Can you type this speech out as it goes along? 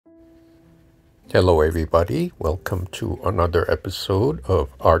Hello everybody, welcome to another episode of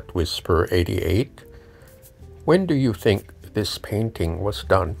Art Whisper 88. When do you think this painting was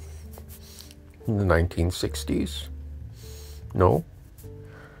done? In the 1960s? No.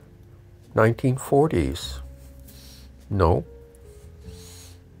 1940s? No.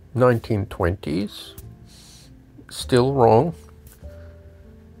 1920s? Still wrong.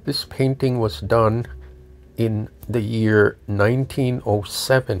 This painting was done in the year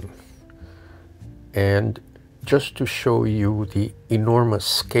 1907. And just to show you the enormous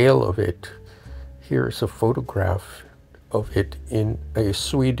scale of it, here's a photograph of it in a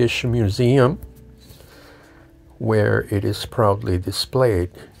Swedish museum where it is proudly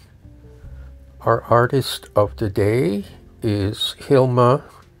displayed. Our artist of the day is Hilma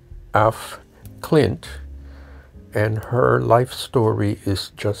af Klint, and her life story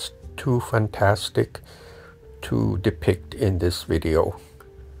is just too fantastic to depict in this video.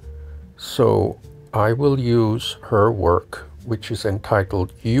 So I will use her work, which is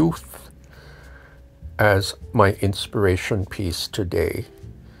entitled Youth, as my inspiration piece today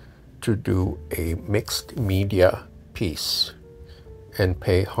to do a mixed media piece and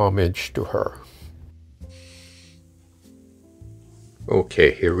pay homage to her.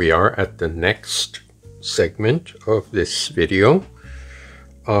 Okay, here we are at the next segment of this video.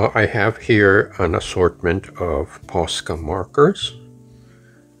 I have here an assortment of Posca markers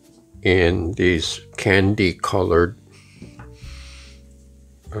in these candy colored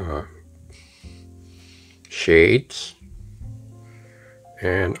shades,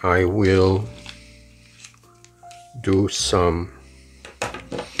 and I will do some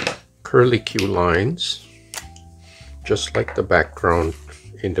curlicue lines just like the background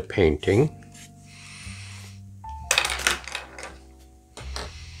in the painting.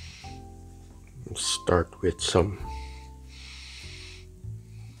 Start with some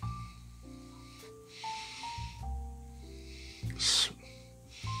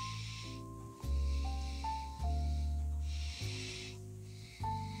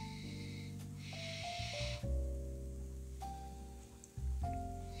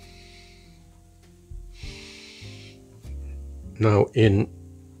now in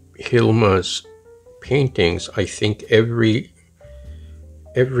Hilma's paintings, I think every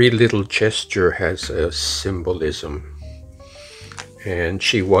little gesture has a symbolism, and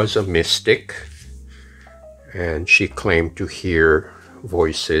she was a mystic, and she claimed to hear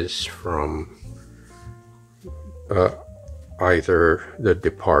voices from either the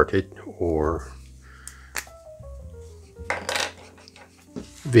departed or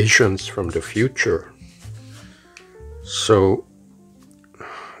visions from the future. So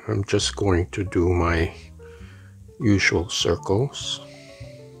I'm just going to do my usual circles.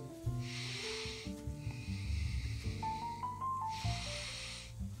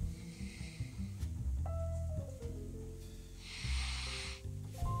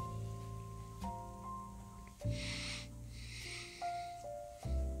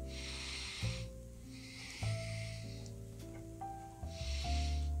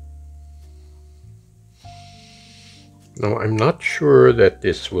 Now, I'm not sure that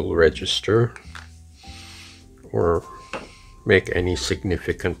this will register or make any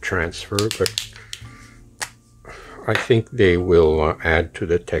significant transfer, but I think they will add to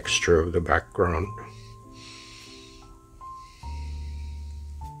the texture of the background.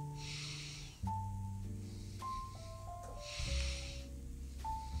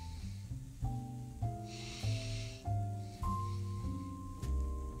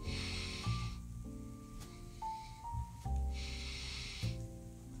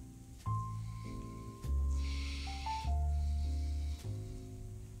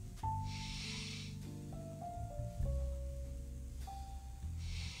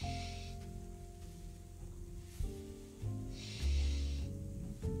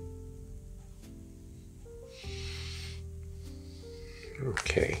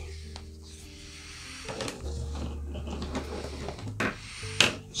 Okay.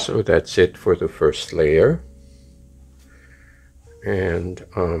 So that's it for the first layer. And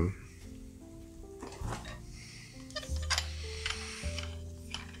I'm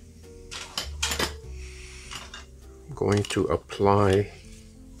going to apply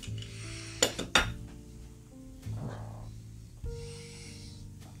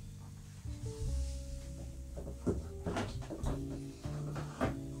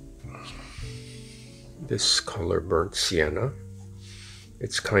this color, burnt sienna.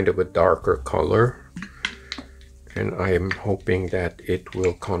 It's kind of a darker color, and I am hoping that it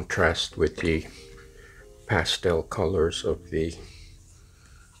will contrast with the pastel colors of the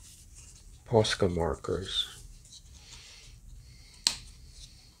Posca markers.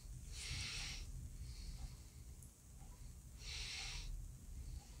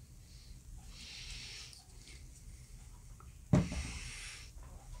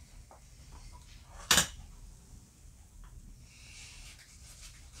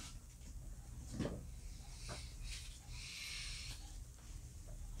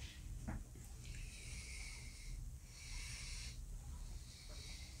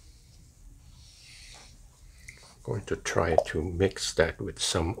 going to try to mix that with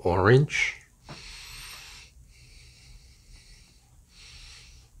some orange.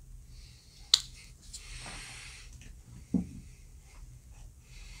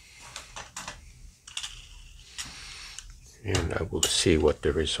 And I will see what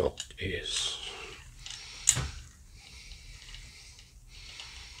the result is.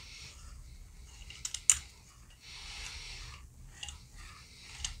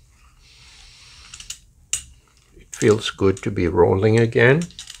 It feels good to be rolling again,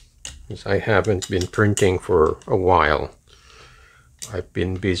 because I haven't been printing for a while. I've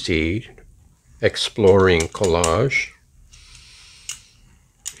been busy exploring collage,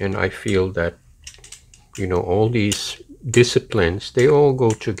 and I feel that, you know, all these disciplines, they all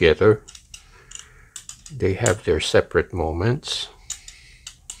go together. They have their separate moments,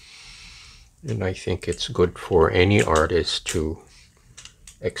 and I think it's good for any artist to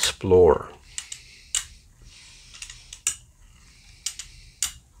explore.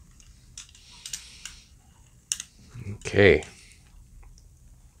 Okay.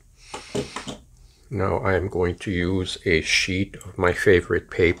 Now I'm going to use a sheet of my favorite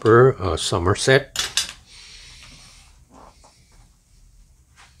paper, Somerset.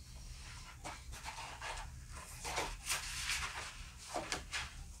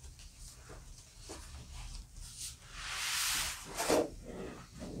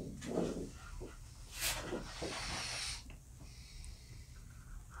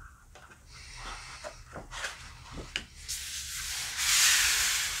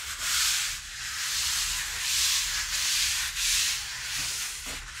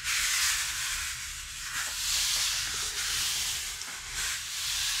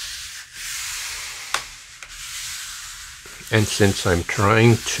 And since I'm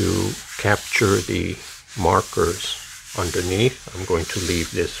trying to capture the markers underneath, I'm going to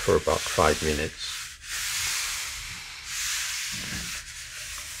leave this for about 5 minutes.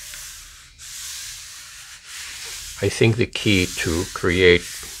 I think the key to create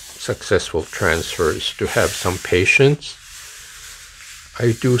successful transfer is to have some patience.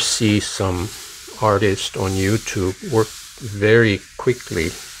 I do see some artists on YouTube work very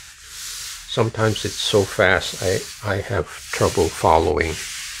quickly. Sometimes it's so fast I have trouble following.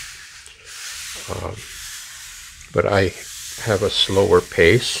 But I have a slower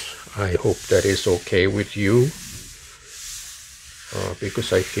pace. I hope that is okay with you.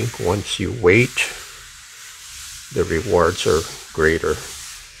 Because I think once you wait, the rewards are greater.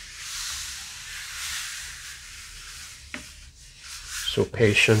 So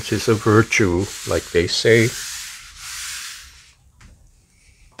patience is a virtue, like they say.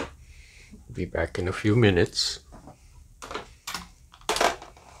 Be back in a few minutes.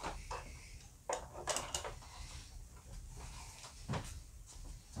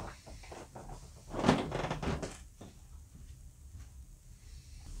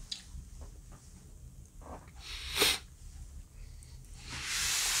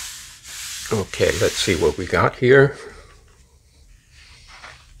 Okay, let's see what we got here.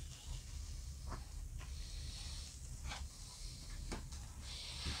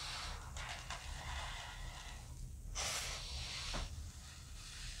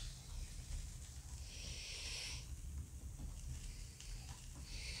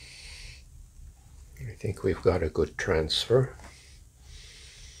 I think we've got a good transfer.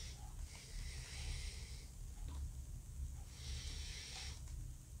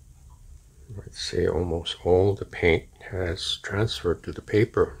 Let's say almost all the paint has transferred to the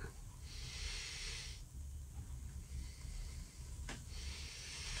paper.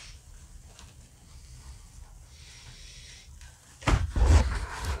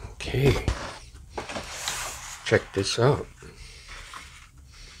 Okay, check this out.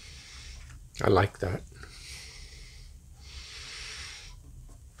 I like that.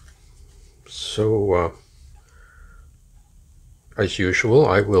 So, as usual,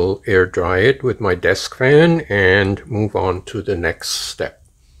 I will air dry it with my desk fan and move on to the next step.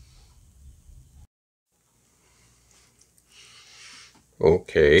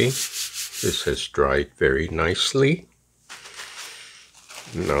 Okay, this has dried very nicely.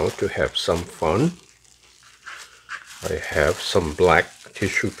 Now, to have some fun, I have some black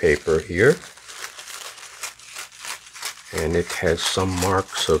tissue paper here, and it has some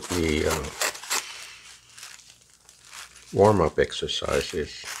marks of the warm-up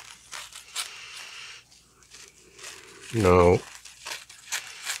exercises. Now,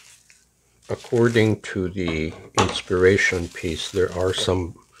 according to the inspiration piece, there are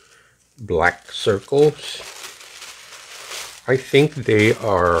some black circles. I think they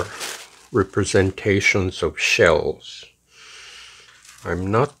are representations of shells.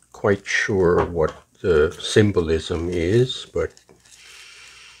 I'm not quite sure what the symbolism is, but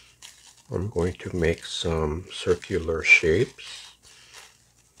I'm going to make some circular shapes.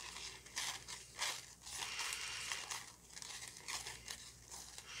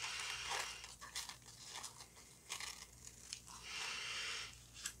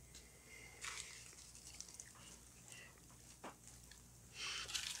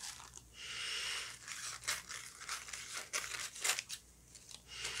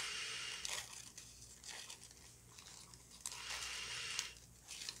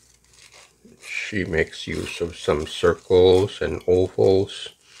 She makes use of some circles and ovals.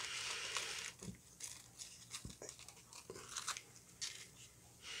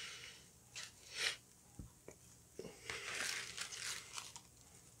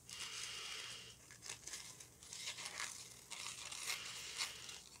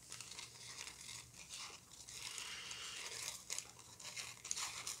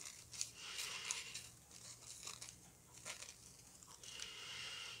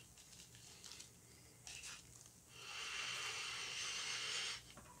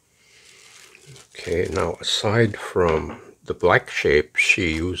 Okay, now aside from the black shape,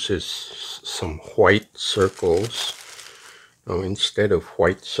 she uses some white circles. Now instead of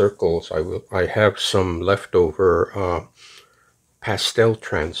white circles, I have some leftover pastel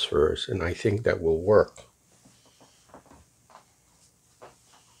transfers, and I think that will work.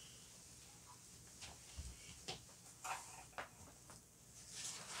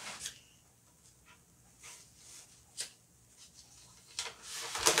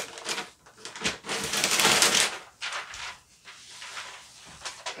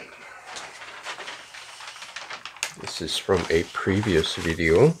 This is from a previous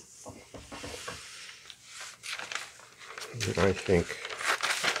video. And I think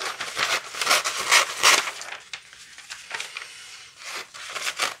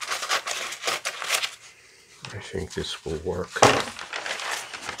this will work.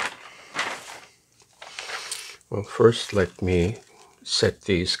 Well, first let me set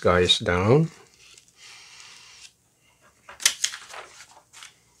these guys down.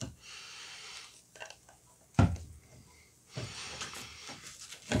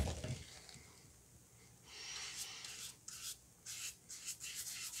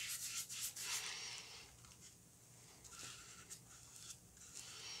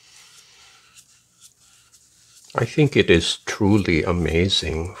 I think it is truly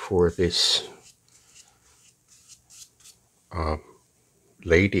amazing for this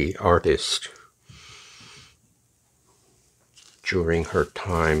lady artist during her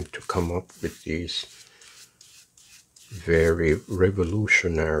time to come up with these very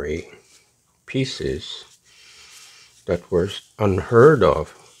revolutionary pieces that were unheard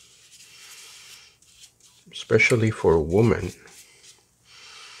of, especially for a woman,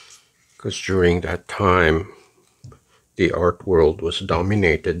 because during that time the art world was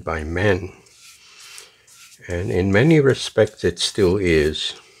dominated by men, and in many respects it still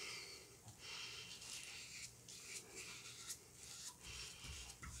is.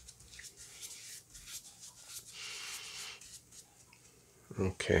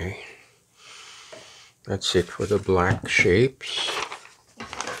 Okay, that's it for the black shapes.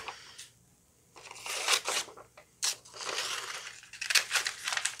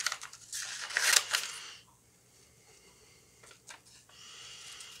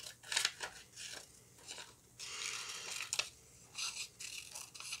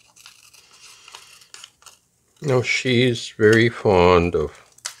 Now she's very fond of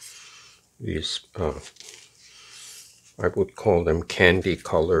these, I would call them candy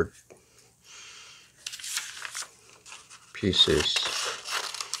colored pieces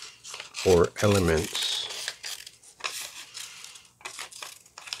or elements.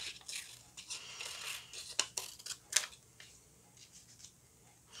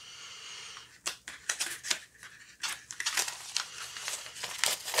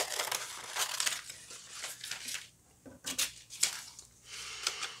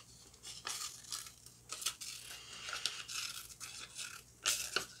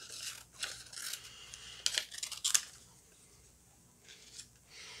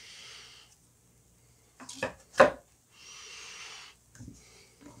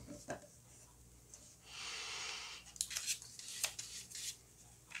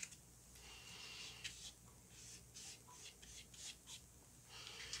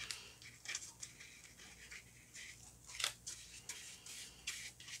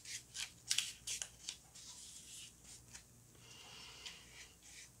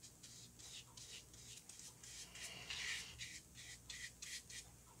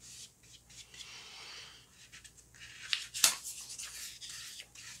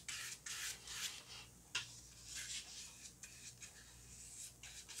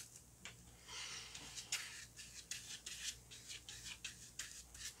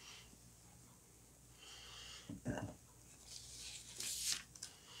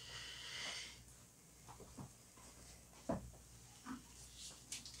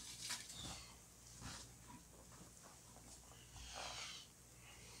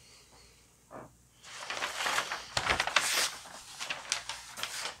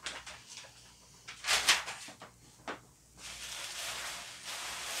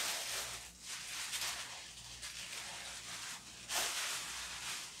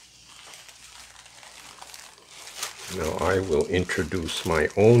 Now I will introduce my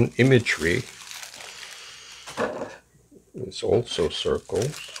own imagery. It's also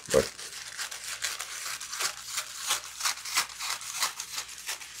circles, but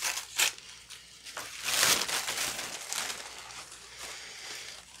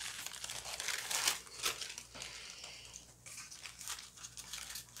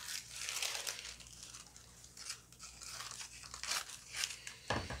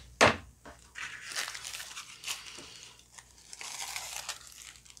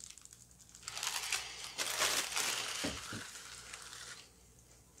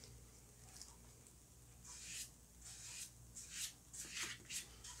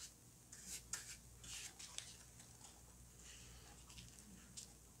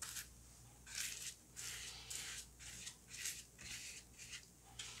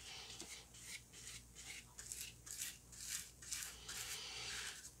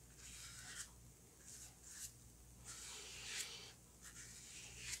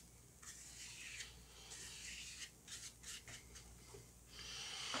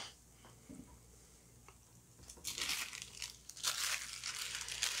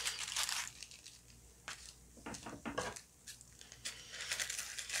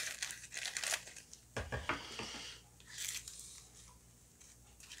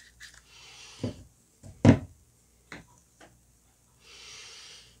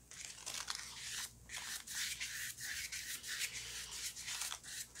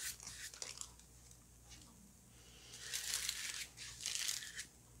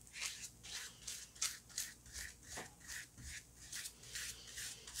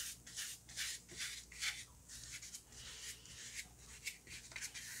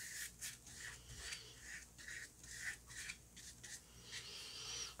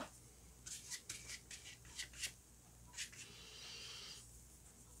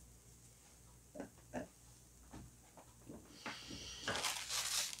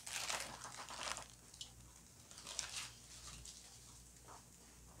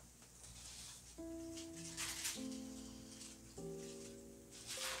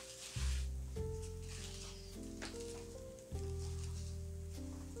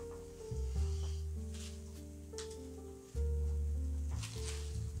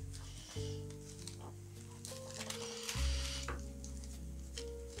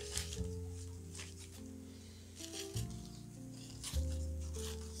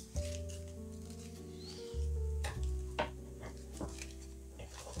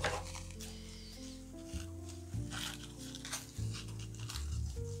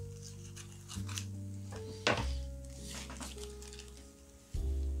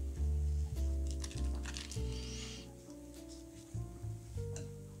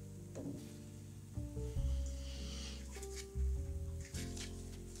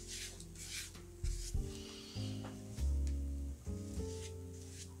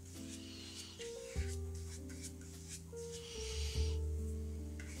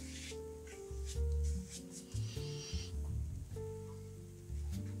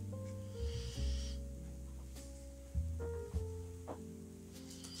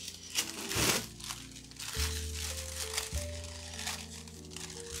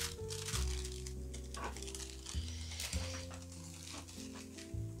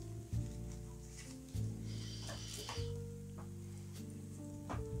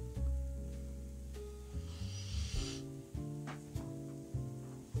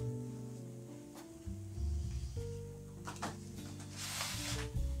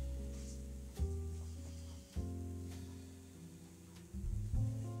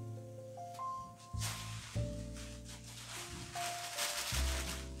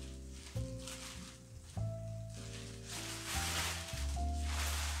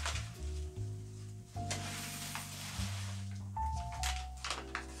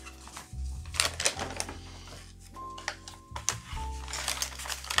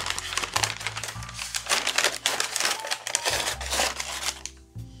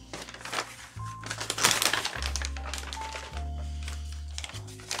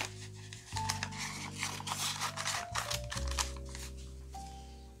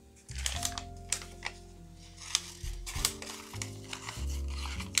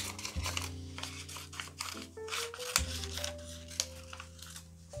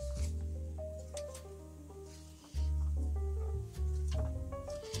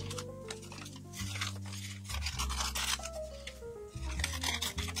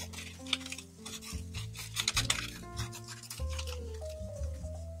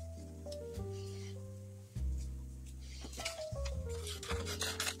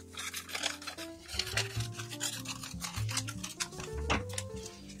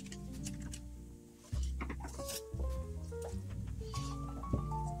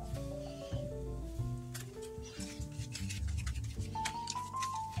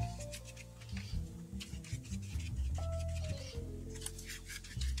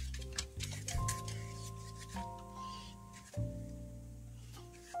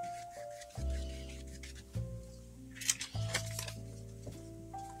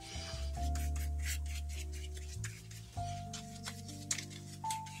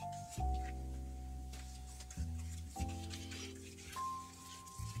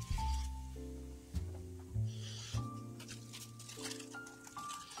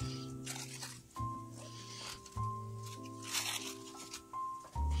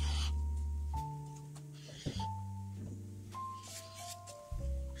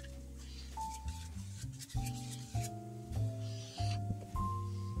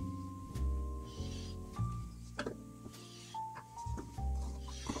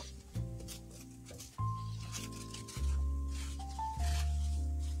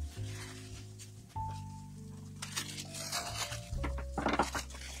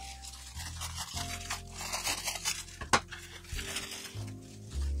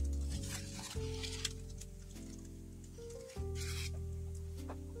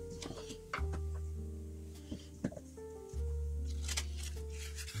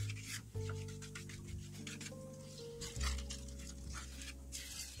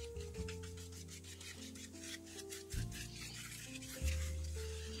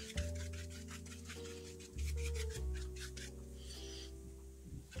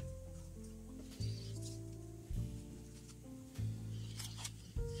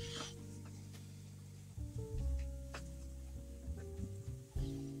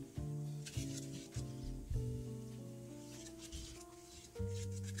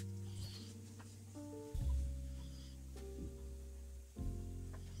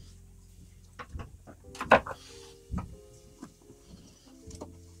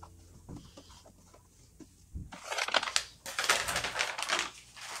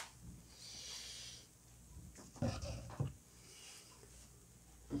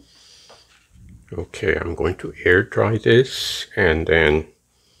Okay, I'm going to air dry this and then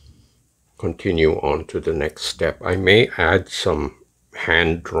continue on to the next step. I may add some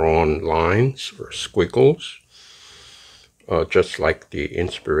hand-drawn lines or squiggles, just like the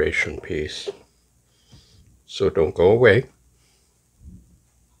inspiration piece. So don't go away.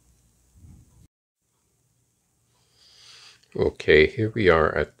 Okay, here we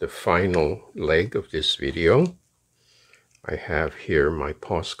are at the final leg of this video. I have here my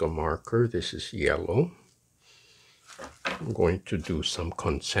Posca marker. This is yellow. I'm going to do some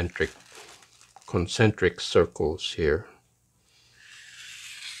concentric circles here.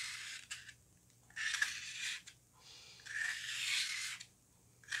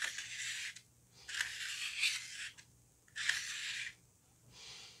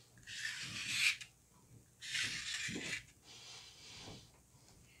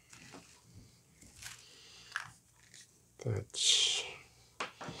 That's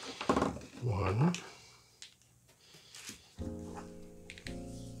one.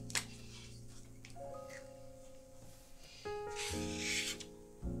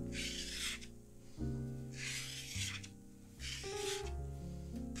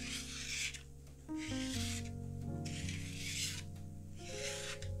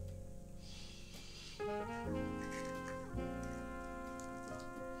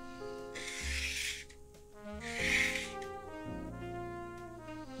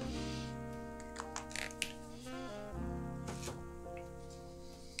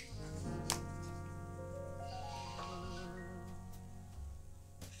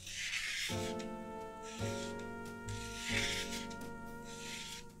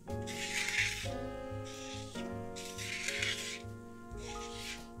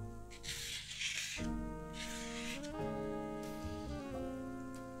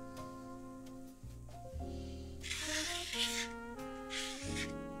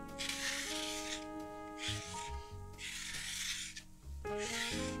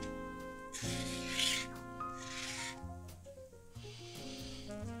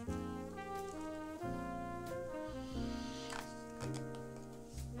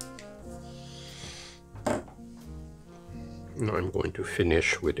 Now I'm going to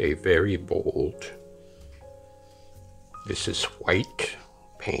finish with a very bold, this is white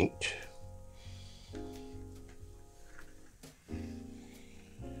paint.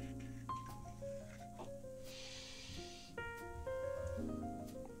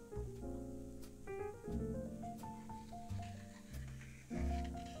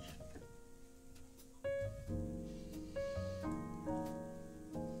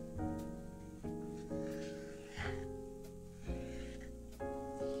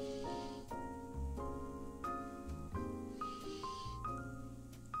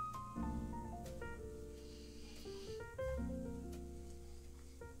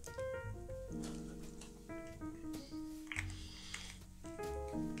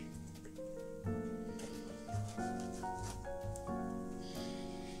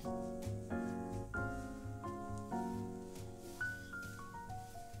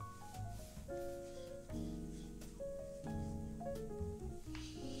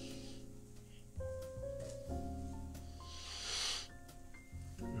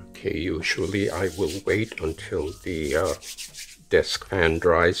 Okay, usually I will wait until the desk fan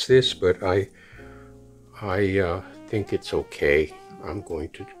dries this, but I think it's okay. I'm going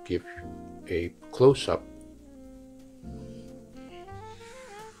to give a close-up.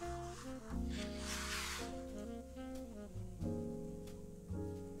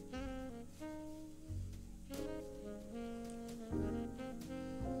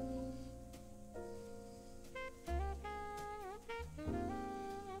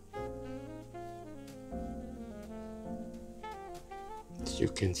 You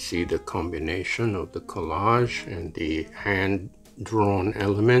can see the combination of the collage and the hand-drawn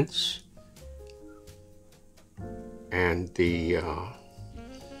elements and the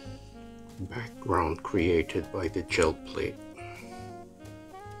background created by the gel plate.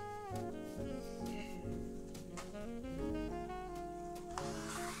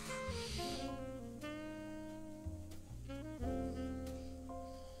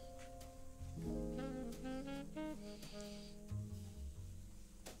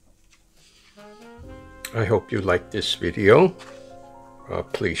 I hope you liked this video.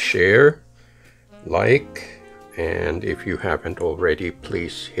 Please share, like, and if you haven't already,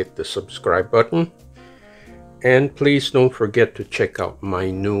 please hit the subscribe button. And please don't forget to check out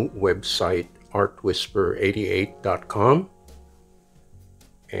my new website, artwhisper88.com.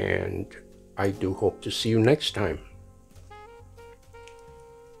 And I do hope to see you next time.